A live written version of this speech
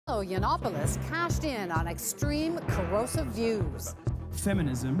Yiannopoulos cashed in on extreme corrosive views.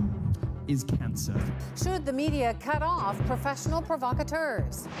 Feminism is cancer. Should the media cut off professional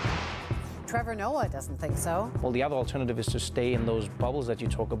provocateurs? Trevor Noah doesn't think so. Well, the other alternative is to stay in those bubbles that you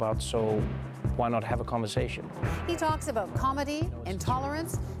talk about, so why not have a conversation? He talks about comedy,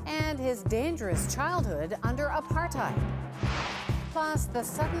 intolerance, and his dangerous childhood under apartheid. Plus, the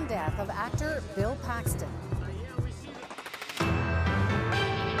sudden death of actor Bill Paxton.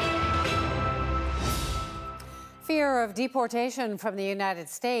 Fear of deportation from the United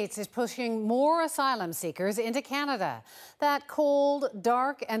States is pushing more asylum seekers into Canada. That cold,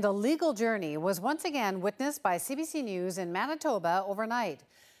 dark, and illegal journey was once again witnessed by CBC News in Manitoba overnight.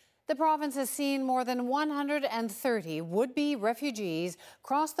 The province has seen more than 130 would-be refugees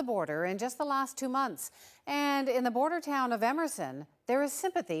cross the border in just the last 2 months. And in the border town of Emerson, there is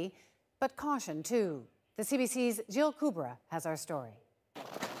sympathy, but caution too. The CBC's Jill Coubrough has our story.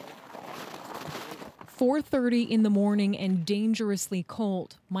 4:30 in the morning and dangerously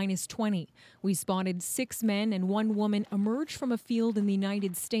cold, -20. We spotted 6 men and 1 woman emerge from a field in the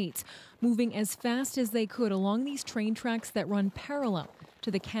United States, moving as fast as they could along these train tracks that run parallel to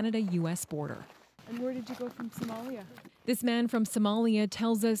the Canada-US border. And where did you go from Somalia? This man from Somalia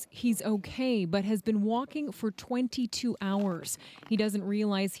tells us he's okay, but has been walking for 22 hours. He doesn't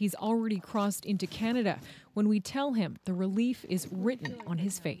realize he's already crossed into Canada. When we tell him, the relief is written on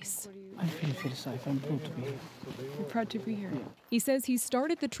his face. I feel safe. I'm proud to be here. You're proud to be here? He says he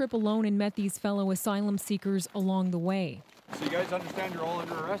started the trip alone and met these fellow asylum seekers along the way. So you guys understand you're all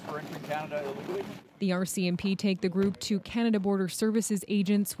under arrest for entering Canada illegally? The RCMP take the group to Canada Border Services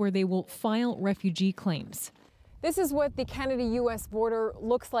agents where they will file refugee claims. This is what the Canada-US border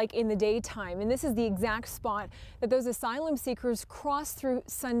looks like in the daytime, and this is the exact spot that those asylum seekers crossed through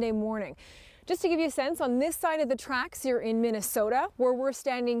Sunday morning. Just to give you a sense, on this side of the tracks, you're in Minnesota. Where we're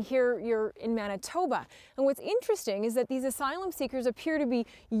standing here, you're in Manitoba. And what's interesting is that these asylum seekers appear to be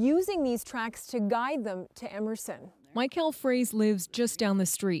using these tracks to guide them to Emerson. Michael Fraze lives just down the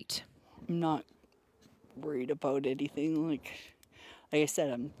street. I'm not worried about anything. Like I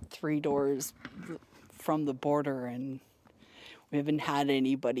said, I'm 3 doors from the border, and we haven't had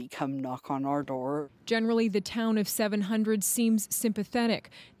anybody come knock on our door. Generally, the town of 700 seems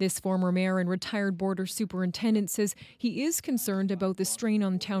sympathetic. This former mayor and retired border superintendent says he is concerned about the strain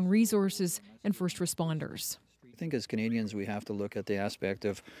on town resources and first responders. I think as Canadians, we have to look at the aspect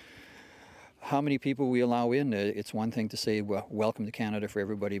of how many people we allow in. It's one thing to say, well, welcome to Canada for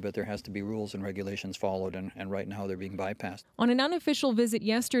everybody, but there has to be rules and regulations followed, and right now they're being bypassed. On an unofficial visit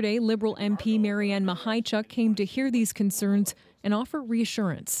yesterday, Liberal MP Marianne Mahaichuk came to hear these concerns and offer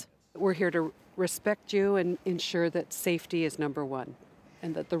reassurance. We're here to respect you and ensure that safety is number one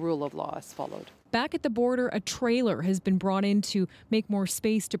and that the rule of law is followed. Back at the border, a trailer has been brought in to make more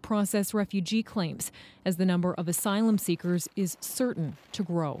space to process refugee claims, as the number of asylum seekers is certain to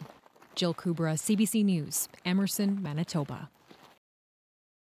grow. Jill Coubrough, CBC News, Emerson, Manitoba.